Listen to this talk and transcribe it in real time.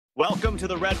Welcome to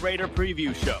the Red Raider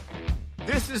Preview Show.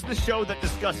 This is the show that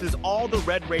discusses all the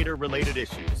Red Raider related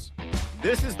issues.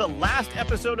 This is the last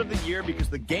episode of the year because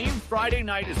the game Friday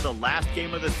night is the last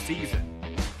game of the season.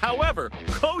 However,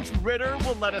 Coach Ritter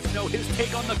will let us know his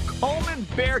take on the Coleman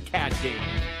Bearcat game.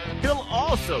 He'll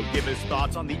also give his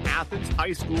thoughts on the Athens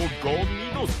High School Golden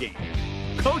Eagles game.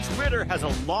 Coach Ritter has a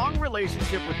long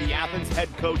relationship with the Athens head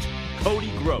coach,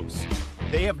 Cody Gross.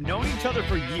 They have known each other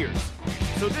for years,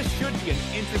 so this should be an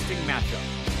interesting matchup.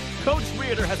 Coach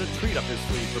Ritter has a treat up his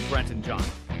sleeve for Brent and John.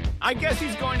 I guess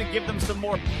he's going to give them some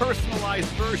more personalized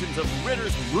versions of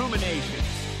Ritter's ruminations.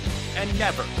 And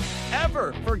never,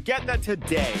 ever forget that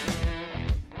today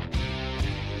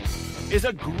is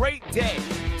a great day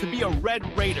to be a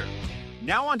Red Raider.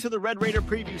 Now on to the Red Raider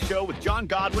Preview Show with John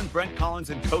Godwin, Brent Collins,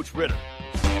 and Coach Ritter.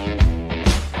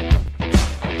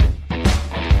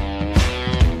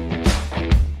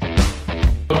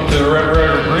 Welcome to the Red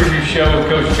Raider Preview Show with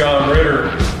Coach John Ritter.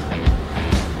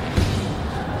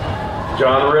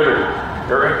 John Ritter.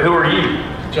 Who are you?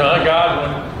 John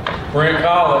Godwin, Brent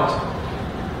Collins.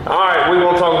 All right, we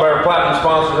want to talk about our platinum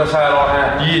sponsors. That's how it all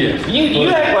happened. Yes. You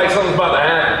act like something's about to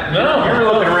happen. No. You're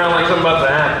looking around like something's about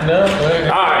to happen. No.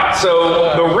 All right,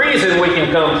 so the reason we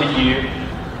can come to you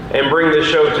and bring this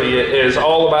show to you is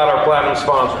all about our platinum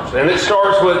sponsors. And it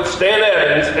starts with Stan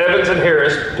Evans and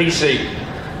Harris, PC,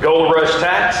 Gold Rush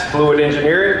Tax, Fluid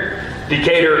Engineering,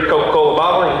 Decatur Coca-Cola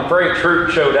Bottling, and Frank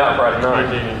Troop showed out Friday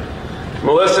night.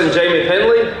 Melissa and Jamie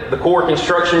Penley, the Core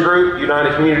Construction Group,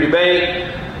 United Community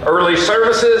Bank, Early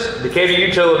Services, Decatur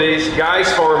Utilities,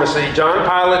 Guy's Pharmacy, John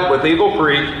Pilot with Eagle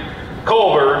Creek,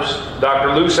 Culver's,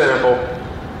 Dr. Lou Sample,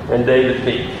 and David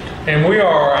Peake. And we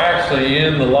are actually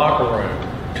in the locker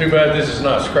room. Too bad this is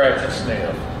not scratch and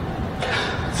sniff.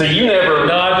 So you never...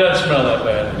 No, it doesn't smell that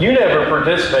bad. You never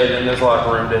participated in this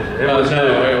locker room, did you? No, it was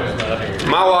not here.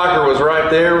 My locker was right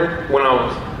there when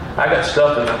I got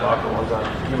stuffed in that locker one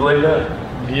time. You believe that?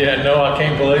 Yeah, no, I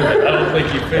can't believe it. I don't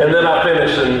think you finished. And then I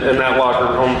finished in that locker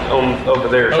on over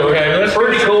there. So okay, it's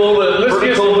pretty cool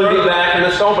to be back in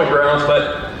the stomping grounds,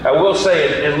 but I will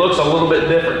say it looks a little bit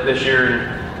different this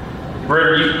year.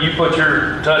 Ritter, you put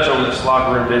your touch on this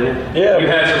locker room, didn't you? Yeah. You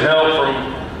had some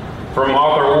help from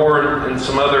Arthur Ward and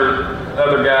some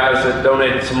other guys that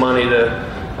donated some money to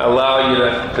allow you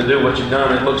to do what you've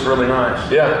done. It looks really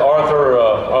nice. Yeah, Arthur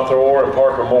Orr and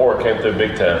Parker Moore came through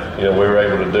big time. You know, we were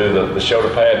able to do the shoulder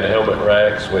pad and the helmet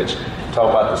racks, which, talk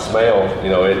about the smell, you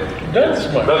know, it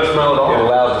doesn't smell. Doesn't smell at all. It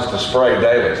allows us to spray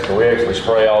daily. So we actually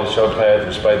spray all the shoulder pads,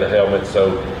 we spray the helmets.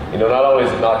 So, you know, not only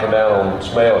is it knocking down on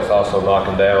smell, it's also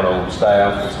knocking down on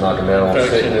staff, it's knocking down on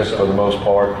sickness for the most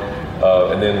part.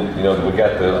 And then, you know, we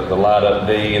got the light up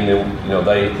D, and then, you know,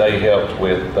 they helped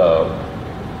with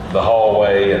the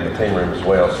hallway and the team room as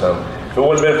well. So if it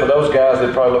wouldn't have been for those guys,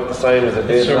 they'd probably look the same as it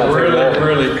did. It's a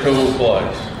really cool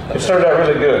place. It's turned out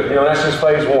really good. You know, that's just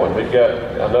phase one. We've got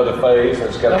another phase, and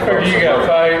it's got. I figure you got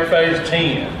phase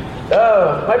 10.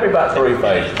 Maybe about 3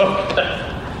 phases. All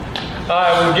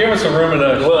right, well, give us a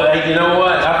rumination. Well, hey, you know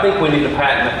what? I think we need to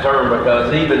patent that term,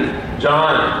 because even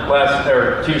John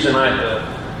Tuesday night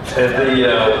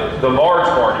at the Barge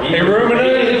party, he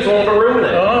ruminated. He was wanting to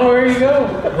ruminate. Oh, there you go.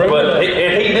 But he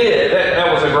did.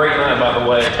 That was a great night, by the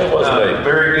way. It was great.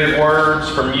 Very good words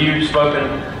from you, spoken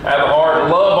out of the heart.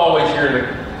 Love always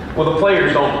hearing the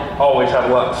players don't always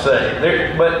have a lot to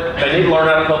say, but they need to learn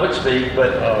how to public speak.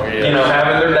 But you know,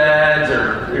 having their dads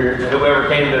or whoever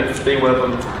came to be with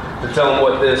them to tell them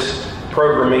what this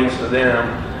program means to them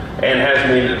and has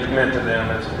meant to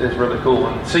them is really cool.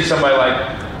 And see somebody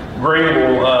like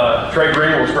Trey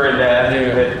Greenwell's granddad, who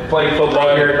had played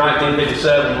football here in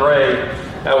 1957, Ray,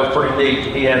 that was pretty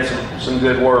neat. He had some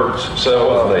good words.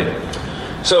 So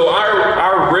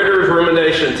our Ritter's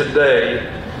rumination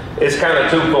today is kind of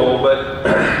twofold, but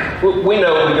we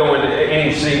know we go into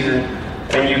any season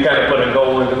and you kind of put a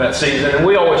goal into that season, and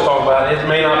we always talk about it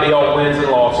may not be all wins and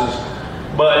losses,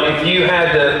 but if you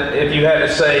had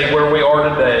to say where we are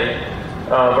today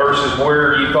versus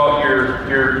where you thought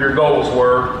your goals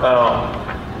were,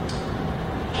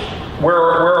 where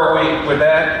are we with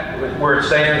that, where it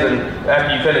stands? And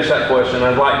after you finish that question,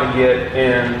 I'd like to get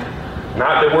in,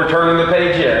 not that we're turning the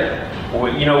page yet.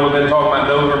 You know, we've been talking about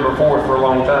November 4th for a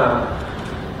long time.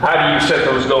 How do you set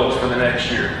those goals for the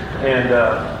next year and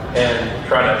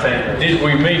try to attain them? Did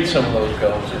we meet some of those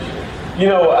goals this year? You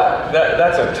know,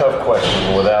 that's a tough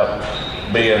question without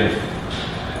being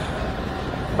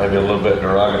maybe a little bit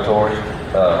derogatory.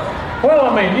 Well,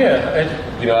 I mean,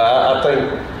 yeah. You know,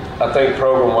 I think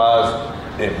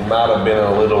program-wise, it might have been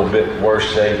a little bit worse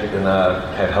shape than I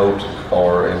had hoped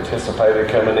or anticipated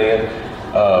coming in.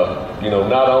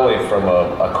 not only from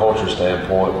a culture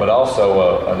standpoint, but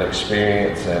also an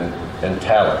experience and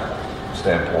talent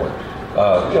standpoint.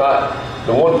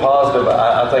 The one positive,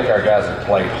 I think our guys have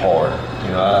played hard.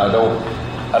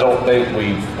 I don't think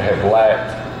we have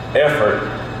lacked effort,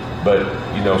 but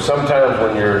sometimes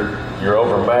when you're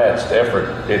overmatched,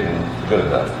 effort isn't good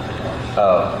enough.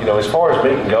 As far as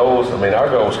meeting goals, our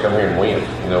goal is come here and win.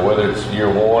 Whether it's year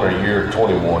 1 or year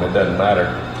 21, it doesn't matter.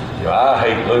 I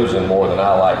hate losing more than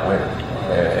I like winning,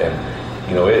 and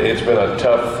it's been a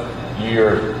tough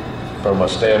year from a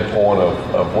standpoint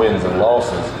of wins and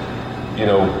losses.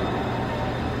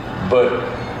 But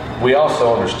we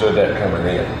also understood that coming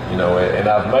in, and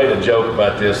I've made a joke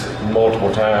about this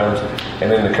multiple times.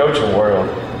 And in the coaching world,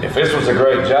 if this was a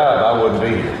great job, I wouldn't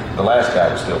be here. The last guy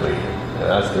would still be here,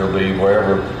 and I'd still be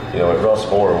wherever, at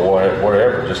Russell or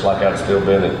wherever, just like I'd still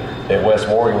been at West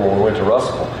Morgan when we went to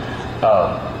Russell.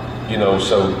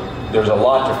 So there's a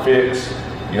lot to fix.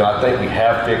 I think we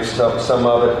have fixed some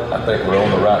of it. I think we're on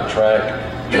the right track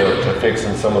to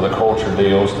fixing some of the culture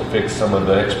deals, to fix some of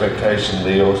the expectation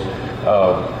deals.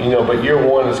 But year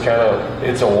 1 is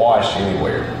it's a wash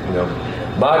anywhere.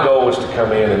 My goal is to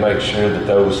come in and make sure that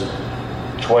those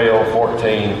 12,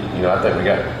 14, I think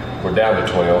we're down to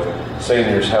 12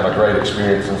 seniors have a great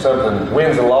experience and something,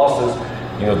 wins and losses,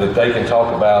 that they can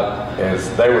talk about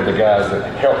as they were the guys that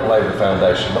helped lay the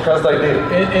foundation, because they did.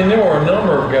 And there were a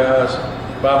number of guys,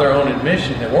 by their own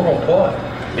admission, that we're going to play.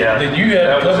 Yeah. That you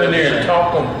had to come in there and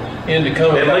talk them into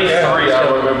coming at back least out. 3 I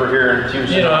remember hearing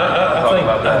Tuesday.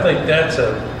 I think that's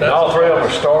and all 3 of them are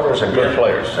starters and good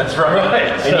players. That's right.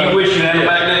 And you wish you had them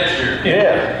back next year.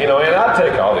 Yeah, and I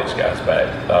take all these guys back.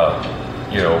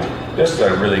 This is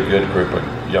a really good group of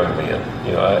young men.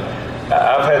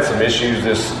 I've had some issues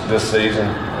this season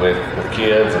with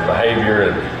kids and behavior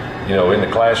and in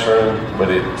the classroom, but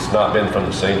it's not been from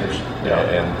the seniors.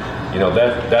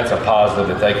 That's a positive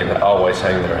that they can always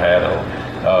hang their hat on.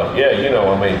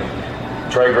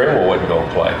 Trey Greenwell wasn't going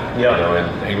to play.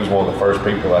 And he was one of the first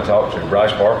people I talked to.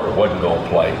 Bryce Barker wasn't going to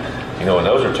play. And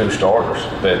those are 2 starters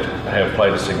that have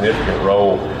played a significant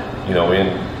role.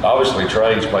 Obviously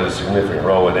Trey's played a significant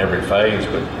role in every phase,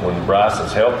 but when Bryce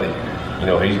is healthy,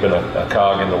 he's been a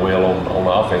cog in the wheel on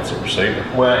the offensive receiver.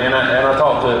 Well, and I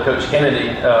talked to Coach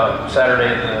Kennedy Saturday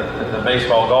at the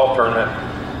baseball golf tournament,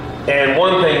 and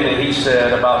one thing that he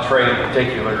said about Trey in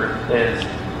particular is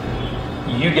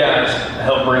you guys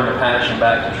helped bring the passion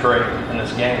back to Trey in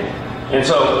this game. And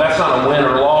so that's not a win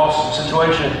or loss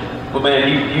situation, but man,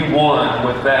 you won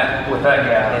with that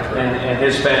guy and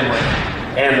his family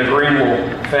and the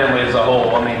Greenwell family as a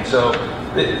whole. So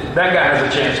that guy has a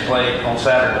chance to play on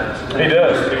Saturdays. He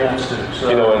does. If he wants to.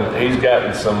 So. And he's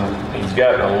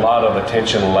gotten a lot of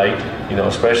attention late,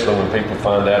 especially when people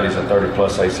find out he's a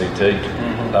 30-plus ACT.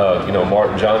 Mm-hmm.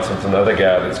 Martin Johnson's another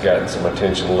guy that's gotten some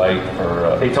attention late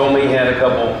for. He told me he had a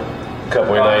couple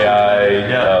NAI,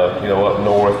 up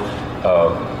north.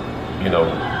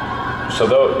 So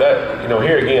that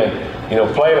here again,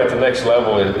 playing at the next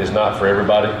level is not for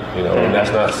everybody. And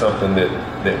that's not something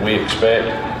that we expect.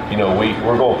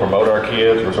 We're going to promote our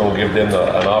kids. We're going to give them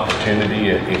an opportunity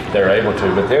if they're able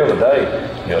to. But at the end of the day,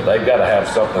 they've got to have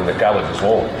something that colleges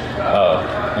want.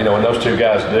 And those 2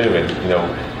 guys do. And,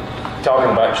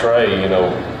 talking about Trey,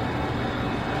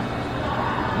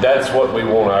 that's what we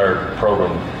want our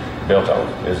program built on,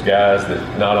 is guys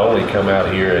that not only come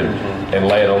out here and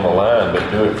lay it on the line, but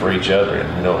do it for each other.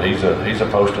 And, he's a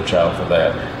poster child for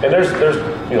that. And there's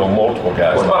multiple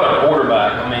guys. What about a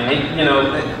quarterback?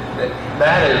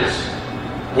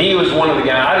 He was one of the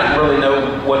guys. I didn't really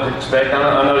know what to expect.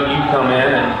 I know you come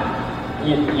in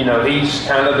and he's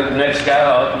kind of the next guy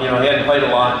up. He hadn't played a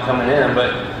lot coming in,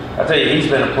 but I tell you, he's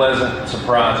been a pleasant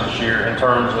surprise this year in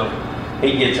terms of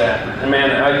he gets after it. And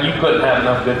man, you couldn't have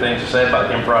enough good things to say about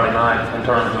him Friday night in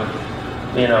terms of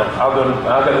I'll go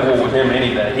to war with him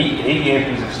any day. He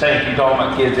empties his tank. You talking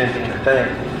about kids emptying their tank?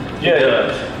 Yeah,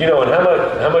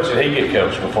 and how much did he get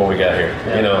coached before we got here?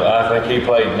 I think he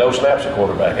played no snaps at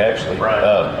quarterback, actually. Right.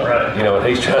 And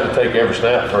he's trying to take every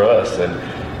snap for us. And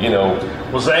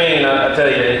well, Zane, I tell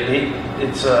you,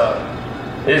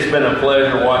 it's been a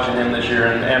pleasure watching him this year,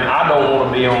 and I don't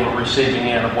want to be on the receiving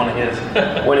end of one of his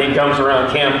when he comes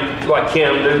around Cam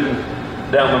Newton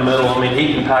down the middle.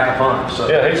 He can pack a punch. So.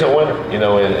 Yeah, he's a winner.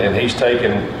 And he's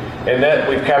taken. And that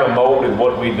we've kind of molded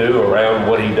what we do around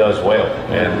what he does well.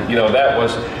 And,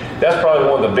 that's probably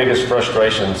one of the biggest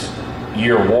frustrations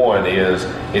year 1 is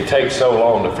it takes so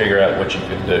long to figure out what you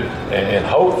can do. And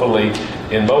hopefully,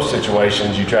 in most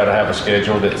situations, you try to have a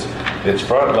schedule that's that's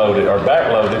front loaded or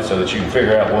back loaded so that you can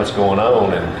figure out what's going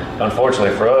on. And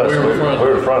unfortunately for us,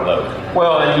 we're front loaded.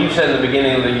 Well, and you said in the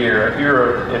beginning of the year, if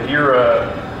you're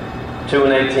a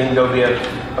 2-8 team, go be a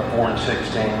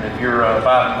 4-6 team. If you're a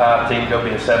 5-5 team, go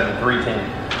be a 7-3 team.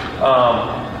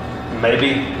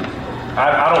 Maybe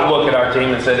I don't look at our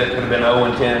team and say that it could have been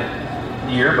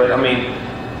 0-10 year, but I mean,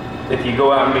 if you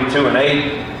go out and be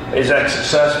 2-8, is that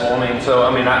successful?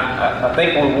 I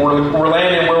think we're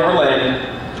landing where we're landing.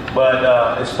 But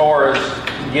as far as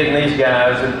getting these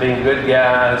guys and being good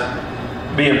guys,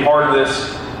 being part of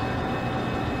this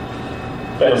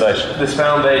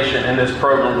foundation and this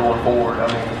program going forward,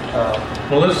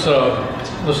 well, let's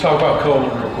talk about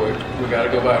Coleman real quick. We got to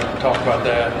go back and talk about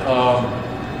that.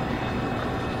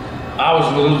 I was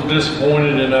a little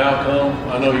disappointed in the outcome.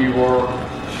 I know you were.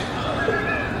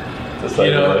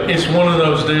 It's one of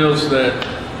those deals that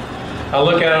I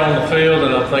look at on the field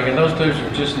and I'm thinking those dudes are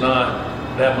just not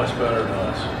that much better than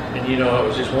us. And it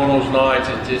was just one of those nights.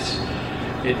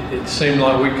 It seemed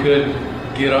like we couldn't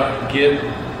get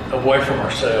away from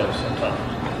ourselves sometimes.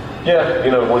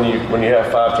 Yeah, when you have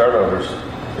 5 turnovers,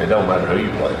 it don't matter who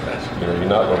you play. You're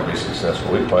not going to be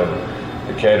successful. We played the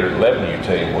Decatur 11U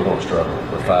team. We're going to struggle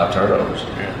with 5 turnovers.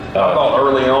 Yeah. I thought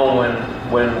early on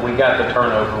when we got the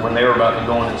turnover, when they were about to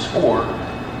go in and score,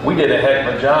 we did a heck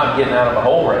of a job getting out of a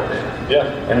hole right there. Yeah.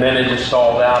 And then it just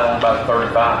stalled out on about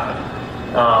 35.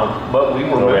 But we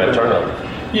were had a turnover.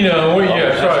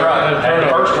 That's right. Had the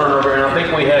first turnover, and I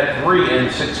think we had 3 in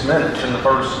 6 minutes in the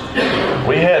first.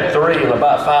 We had 3 in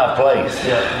about 5 plays.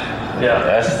 Yeah.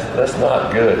 That's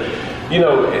not good.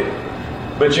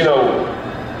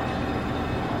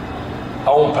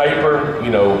 On paper,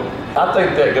 I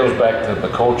think that goes back to the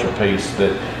culture piece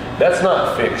that's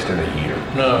not fixed in a year.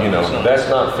 No, that's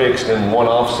not fixed in one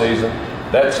off season.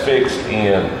 That's fixed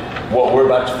in what we're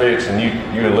about to fix, and you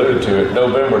alluded to it,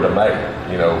 November to May.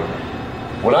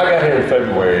 When I got here in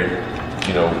February,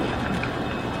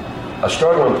 a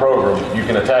struggling program, you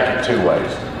can attack it 2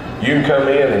 ways. You can come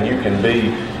in and you can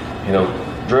be,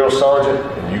 drill sergeant,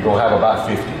 and you're gonna have about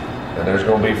 50. And there's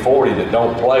going to be 40 that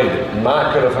don't play that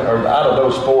might could have, or out of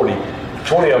those 40,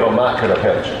 20 of them might could have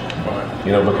helped you. Right.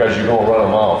 Because you're going to run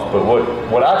them off. But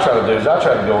what I try to do is I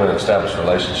try to go in and establish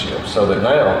relationships so that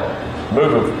now,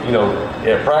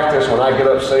 at practice when I get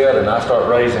upset and I start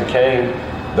raising Cain,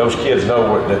 those kids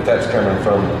know that's coming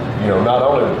from, not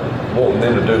only wanting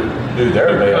them to do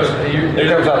their best, it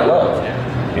comes out of love. Yeah.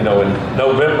 In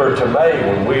November to May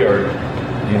when we are,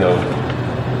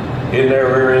 in their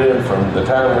rear end from the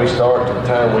time we start to the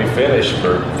time we finish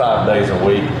for 5 days a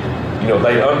week,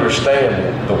 they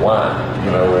understand the why,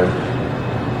 and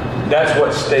that's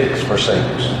what stinks for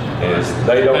seniors is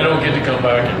they don't get to come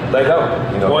back. They don't,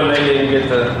 One, they didn't get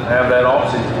to have that off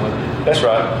season with you. That's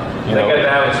right. They got to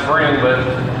have a spring, but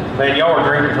man, y'all were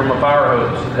drinking from a fire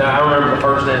hose. I remember the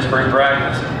first day of spring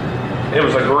practice. It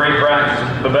was a great practice,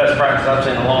 the best practice I've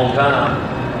seen in a long time,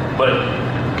 but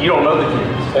you don't know the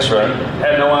kids. That's right.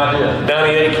 Had no idea.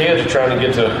 98 kids are trying to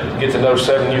get to know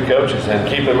 7 new coaches, and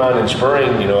keep in mind in spring,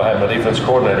 I had my defense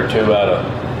coordinator 3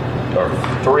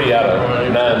 out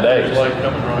of 9 days.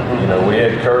 We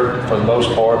had Kurt for the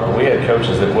most part, but we had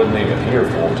coaches that wasn't even here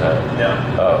full time. Yeah.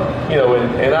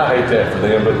 And I hate that for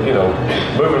them, but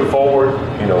moving forward,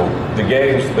 the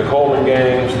games, the Coleman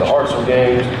games, the Hartsville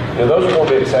games, those are going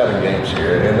to be exciting games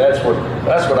here, and that's what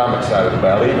I'm excited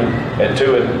about. Even at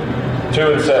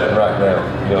 2-7 right now,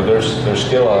 there's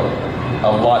still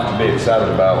a lot to be excited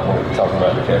about when we're talking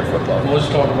about Decatur football. Let's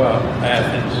talk about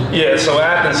Athens. Yeah, so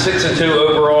Athens 6-2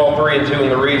 overall, 3-2 in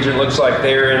the region. Looks like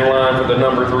they're in line for the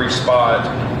number 3 spot,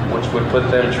 which would put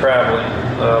them traveling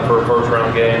for a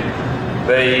first-round game.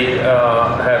 They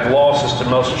have losses to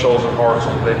Muscle Shoals and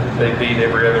Hartsville. They beat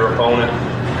every other opponent.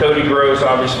 Cody Gross,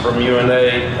 obviously from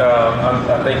UNA.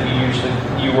 I think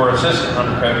you were assistant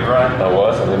under Cody, right? I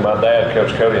was, and then my dad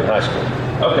coached Cody in high school.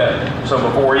 Okay, so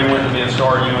before he went to be a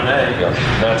star at UNA,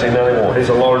 1991. He's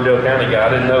a Lauderdale County guy. I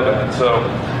didn't know that.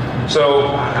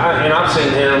 I've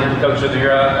seen him coach of the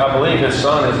year. I believe his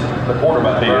son is the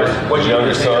quarterback. He right? is. His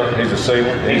youngest son. He's a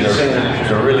senior. He's a senior.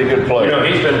 He's a really good player.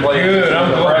 He's been playing. Good.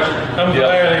 I'm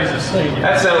glad he's a senior.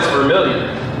 That sounds familiar.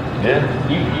 Yeah.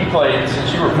 You played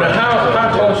since you were.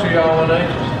 How close are y'all in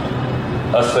ages?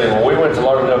 Let's see. When we went to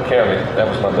Lauderdale County, that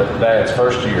was my dad's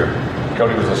first year.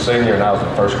 Cody was a senior and I was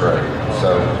in first grade.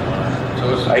 So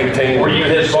it's 18. Were you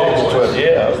his ball boy?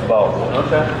 Yeah, I was the ball boy.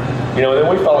 Okay. Then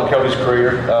we followed Cody's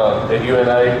career at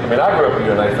UNA. I grew up a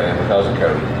UNA fan because of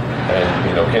Cody.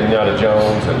 And, Kenyatta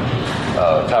Jones and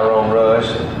Tyrone Rush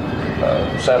and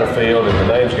Satterfield, and the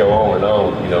names go on and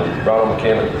on. Ronald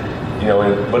McKinnon.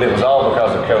 But it was all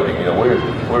because of Cody. We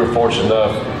were fortunate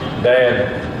enough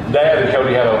Dad and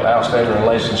Cody had an outstanding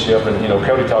relationship, and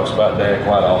Cody talks about Dad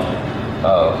quite often.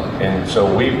 And so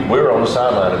we were on the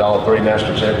sideline at all 3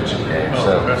 national championship games. Oh,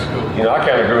 so that's cool. I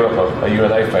kind of grew up a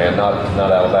UNA fan, not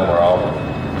Alabama or Auburn.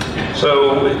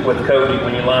 So with Cody,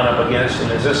 when you line up against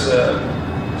him, is this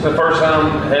the first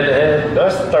time head-to-head?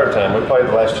 That's the 3rd time. We played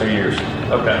the last 2 years.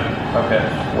 Okay.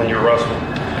 When you're Russell.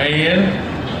 And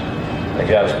They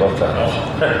got us both times.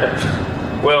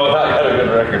 Well, I had a good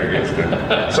record against him.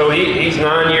 so he's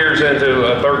 9 years into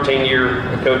a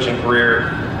 13-year coaching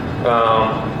career.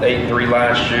 8-3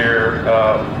 last year.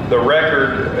 The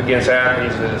record against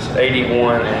Athens is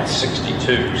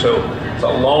 81-62. So it's a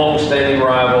long-standing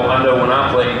rival. I know when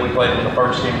I played, we played in the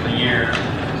first game of the year,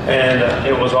 and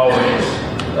it was always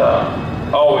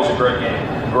a great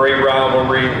game, great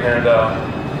rivalry, and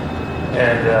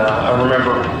I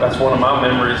remember that's one of my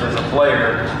memories as a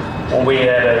player when we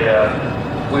had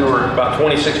we were about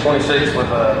 26-26 with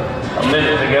a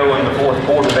minute to go in the 4th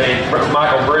quarter.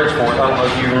 Michael Bridgeforth, I don't know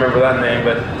if you remember that name,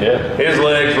 but his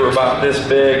legs were about this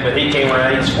big, but he came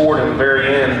around, he scored at the very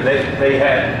end. They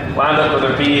had lined up with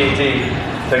their PAT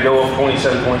to go up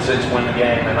 27-26, win the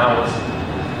game, and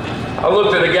I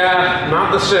looked at a guy,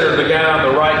 not the center, the guy on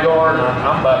the right guard, and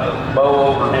I'm about to bow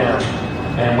over him.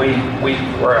 And we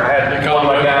had one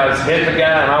of my guys hit the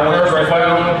guy, and I went straight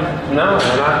through. No,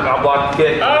 and I blocked the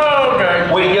kick. oh, okay.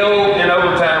 We go in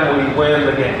overtime, we win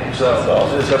the game. So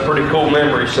it's a pretty cool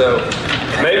memory. So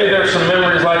maybe there's some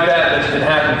memories like that can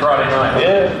happen Friday night.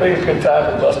 Yeah, things could type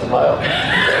and bust them out.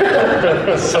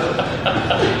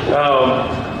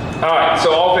 All right, so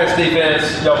offense,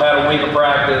 defense, y'all had a week of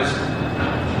practice.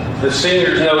 The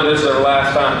seniors know this is their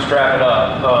last time to strap it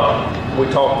up. We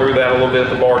talked through that a little bit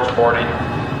at the Barge party.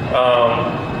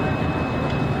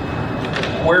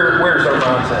 Where's their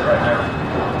mindset right now?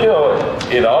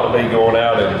 It ought to be going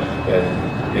out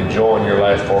and enjoying your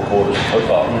last 4 quarters of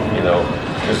football.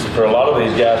 Just for a lot of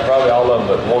these guys, probably all of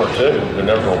them but 1 or 2, they're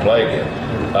never going to play again.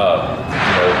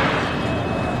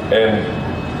 And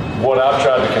what I've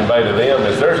tried to convey to them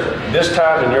is this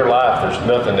time in your life, there's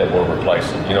nothing that will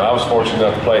replace it. I was fortunate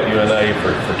enough to play at UNA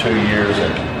for 2 years,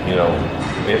 and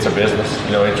it's a business.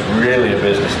 It's really a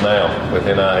business now with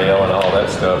NIL and all that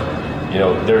stuff.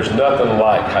 There's nothing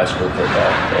like high school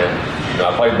football. And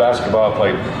I played basketball, I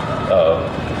played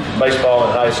baseball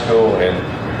in high school, and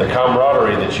the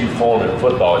camaraderie that you form in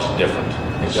football is different.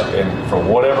 And for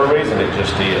whatever reason, it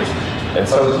just is. And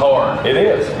so it's hard. It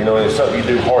is. It's something you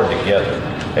do hard together.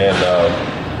 And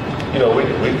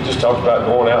we just talked about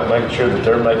going out and making sure that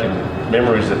they're making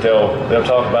memories that they'll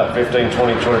talk about 15,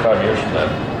 20, 25 years from now.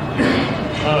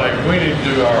 All right, we need to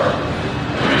do our.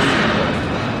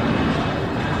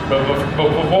 But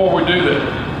before we do that,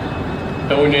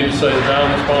 don't we need to say the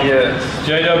time sponsor? Yes.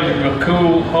 J.W.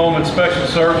 McCool Home Inspection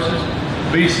Services,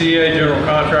 BCA General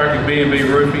Contracting, B&B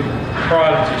Roofing,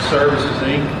 Prodigy Services,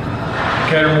 Inc.,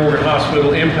 Decatur Morgan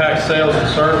Hospital, Impact Sales and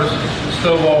Service,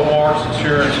 Stovall Marks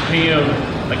Insurance, PM,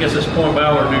 I guess it's Point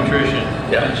Valor Nutrition,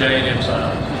 and J&M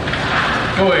Signs.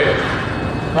 Go ahead.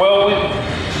 Well,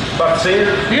 about the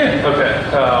seniors? Yeah. Okay.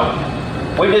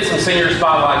 We did some senior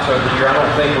spotlights over the year. I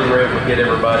don't think we were able to get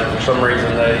everybody. For some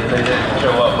reason, they didn't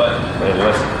show up, but And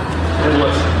listen.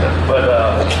 But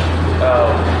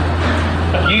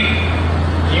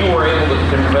you were able to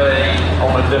convey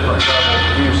on a different level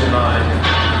Tuesday night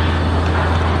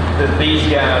that these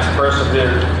guys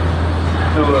persevered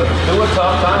through a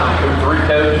tough time, through 3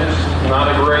 coaches,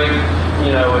 not a great,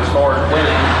 as far as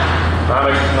winning, not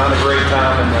a great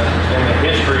time in the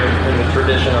history in the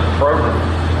tradition of the program.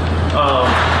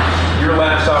 Your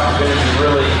last opportunity to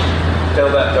really tell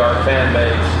that to our fan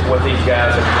base, what these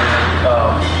guys have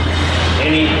done.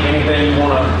 Anything you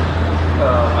want to?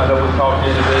 I know we talked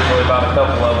individually about a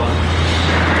couple of them.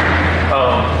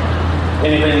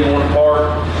 Anything you want to part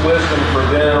wisdom for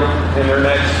them in their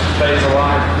next phase of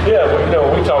life? Yeah,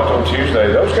 we talked on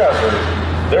Tuesday. Those guys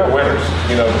they're winners,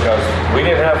 because we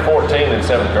didn't have 14 in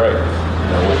 7th grade.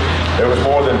 There was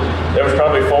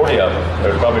probably 40 of them.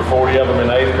 There was probably 40 of them in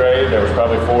 8th grade. There was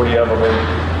probably 40 of them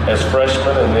as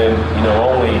freshmen, and then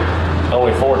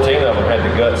only 14 of them had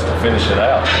the guts to finish it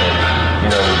out.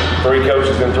 And, 3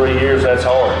 coaches in 3 years, that's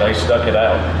hard. They stuck it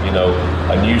out.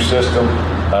 A new system,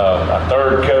 a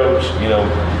 3rd coach,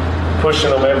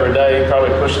 pushing them every day,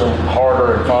 probably pushing them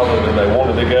harder and farther than they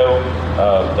wanted to go.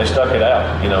 They stuck it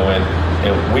out,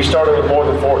 and we started with more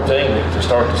than 14 to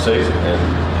start the season, and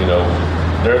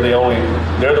they're the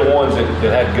ones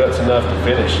that had guts enough to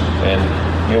finish. And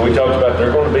we talked about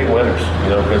they're going to be winners,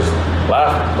 because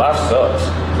life sucks,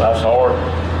 life's hard,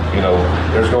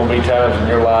 there's going to be times in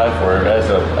your life where as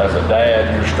a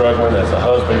dad you're struggling, as a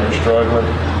husband you're struggling,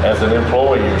 as an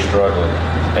employee you're struggling,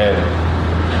 and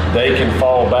they can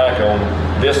fall back on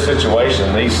this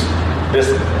situation, the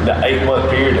 8-month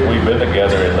period that we've been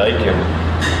together, and they can,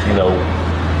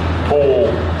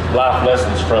 pull life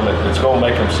lessons from it that's going to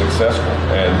make them successful.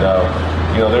 And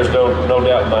there's no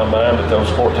doubt in my mind that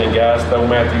those 14 guys, throw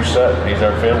Matthew Sutton, he's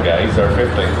our film guy, he's our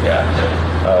 15th guy.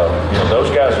 Those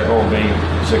guys are going to be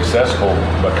successful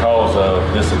because of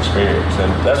this experience, and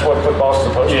that's what football's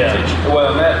supposed to teach.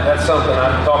 Well, that's something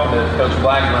I'm talking to Coach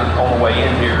Blackman on the way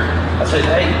in here. I said,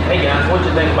 hey guys, what'd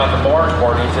you think about the bars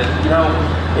party? He said,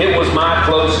 it was my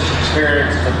closest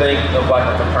experience to think of like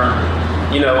a fraternity.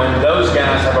 And those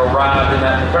guys have arrived in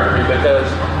that fraternity because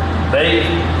they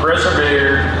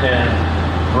persevered and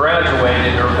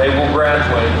graduated, or they will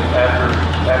graduate after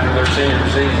their senior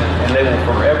season, and they will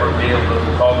forever be able to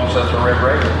call themselves a Red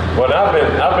Raider. Well, I've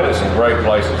been at some great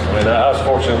places. I was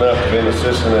fortunate enough to be an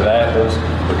assistant at Athens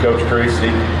with Coach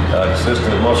Creasy,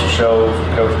 assistant at Muscle Shoals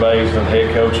with Coach Basin,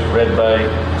 head coach at Red Bay,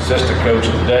 assistant coach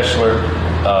at Deschler,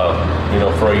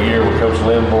 for a year with Coach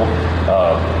Linville.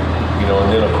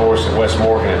 And then of course at West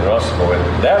Morgan and Russellville,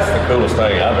 and that's the coolest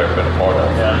thing I've ever been a part of.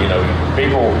 Yeah.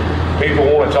 People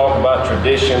want to talk about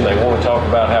tradition. They want to talk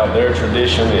about how their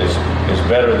tradition is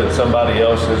better than somebody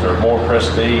else's or more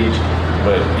prestige.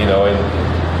 But in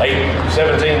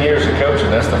 17 years of coaching,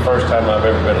 that's the first time I've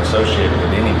ever been associated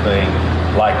with anything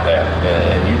like that.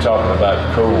 And you talking about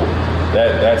cool,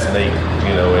 that's neat.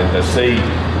 And to see.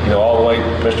 All the way,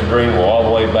 Mr. Greenwell, all the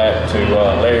way back to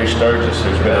Larry Sturgis,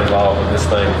 who's been involved in this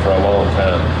thing for a long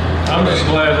time. I'm just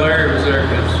glad Larry was there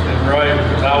because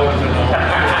I would have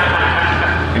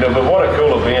been on. But what a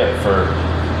cool event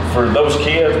for those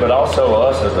kids, but also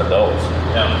us as adults.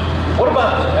 Yeah. What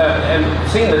about and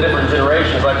seeing the different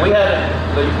generations? Like we had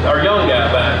our young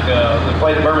guy back that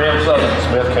played at Birmingham Southern.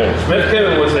 Smith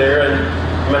Coon was there, and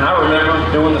I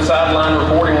remember doing the sideline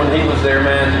reporting when he was there.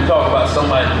 Man, you talk about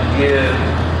somebody to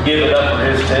give it up for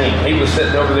his team. He was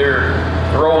sitting over there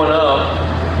throwing up,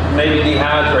 maybe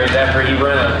dehydrated after he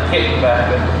ran a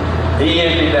kickback, and he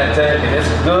emptied that tank. And it's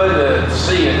good to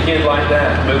see a kid like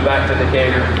that move back to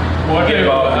Decatur. Well,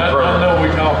 I know we're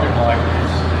talking like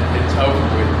it's over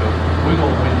with, but we're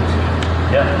going to win this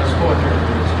game. Yeah. Let's go out there and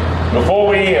win this game. Before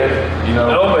we end,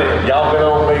 y'all been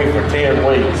on me for 10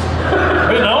 weeks.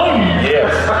 Been on you?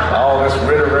 Yes. All this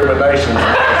Ritter rumination.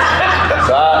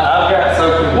 So I've got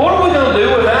something. What are we going to do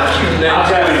without you now?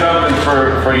 I've got something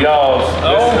for y'all.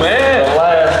 Man. The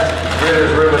last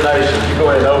Ritter's rumination. You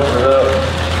go ahead and open it up.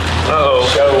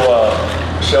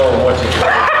 Show them what you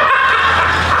got.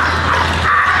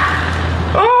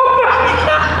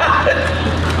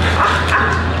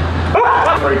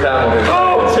 Free time on this.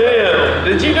 Oh, Tim,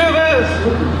 did you do this?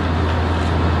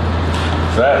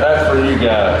 So that's for you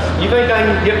guys. You think I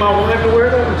can get my wife to wear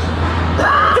those?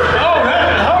 Oh,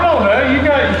 hold on now. You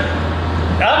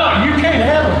can't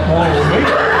have one with me.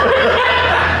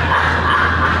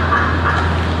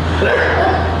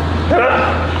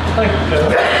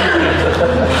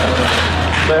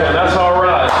 Man, that's all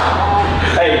right.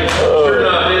 Hey, sure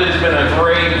enough, it's been a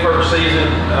great first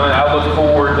season. I look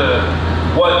forward to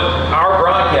what our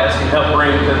broadcast can help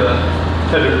bring to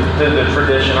the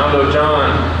tradition. I know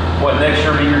John, next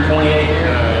year be your 28 year?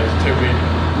 It's too big.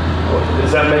 What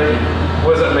does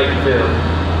that make you feel?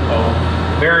 Oh,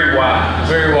 very wise.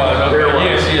 Very wise. Okay. Very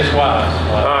wise. Yes, wise.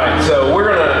 All right, so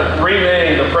we're gonna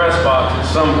rename the press box at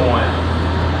some point.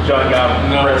 John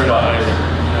Godwin, press box.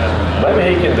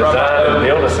 Maybe he can design and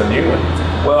build us a new one.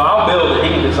 Well, I'll build it. He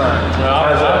can design it.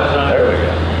 There we go.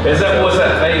 What's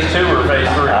that, phase 2 or phase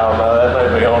 3? I don't know.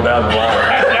 That may be on down the line.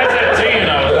 That's that 10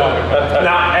 I was talking about.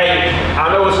 Now, hey,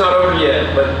 I know it's not over yet,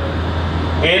 but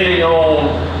ending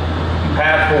on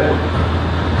path forward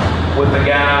with the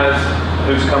guys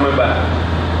who's coming back,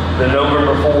 the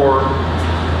November 4,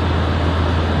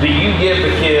 do you give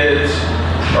the kids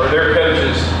or their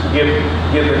coaches give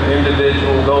them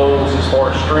individual goals as far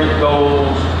as strength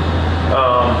goals?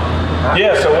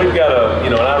 Yeah, so we've got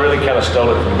and I really kind of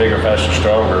stole it from Bigger, Faster,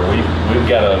 Stronger. We've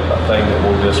got a thing that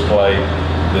we'll display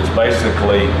that's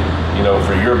basically,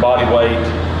 for your body weight,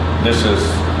 this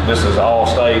is all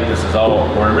state,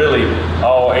 we're really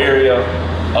all area,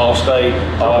 all state,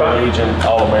 all region,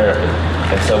 all American.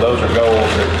 And so those are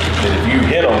goals that if you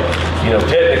hit them,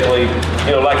 technically,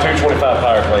 like 225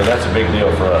 power plane, that's a big deal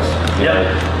for us.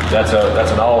 That's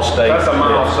an all-state. That's a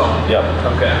milestone. Yep.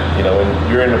 Okay. And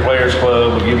you're in the Players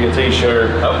Club, we give you a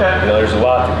T-shirt. Okay. There's a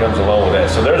lot that comes along with that.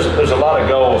 So there's a lot of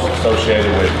goals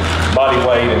associated with body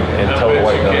weight and total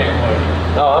weight.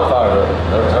 No, I'm fired up.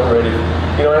 I'm ready.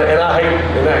 You know, and I hate,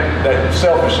 and that's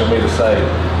selfish of me to say,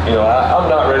 you know, I'm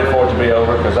not ready for it to be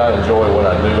over because I enjoy what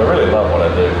I do. I really love what I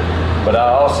do. But I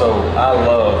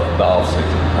love the off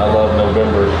season. I love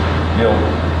November. You know,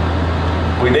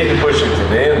 we need to push it to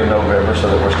the end of November so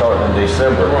that we're starting in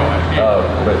December.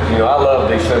 Right. But you know, I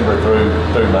love December through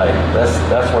May.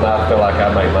 That's when I feel like I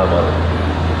make my money.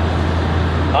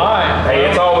 All right. Hey,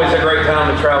 it's always a great time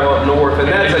to travel up north, and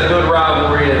that's a good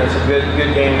rivalry, and it's a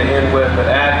good game to end with at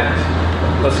Athens.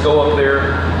 Let's go up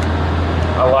there.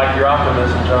 I like your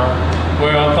optimism, John.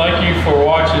 Well, thank you for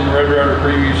watching the Red Raider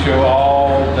Preview Show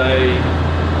all day,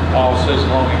 all season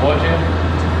long. And what, Jim?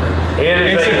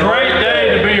 It's a great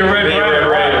day to be a Red Raider.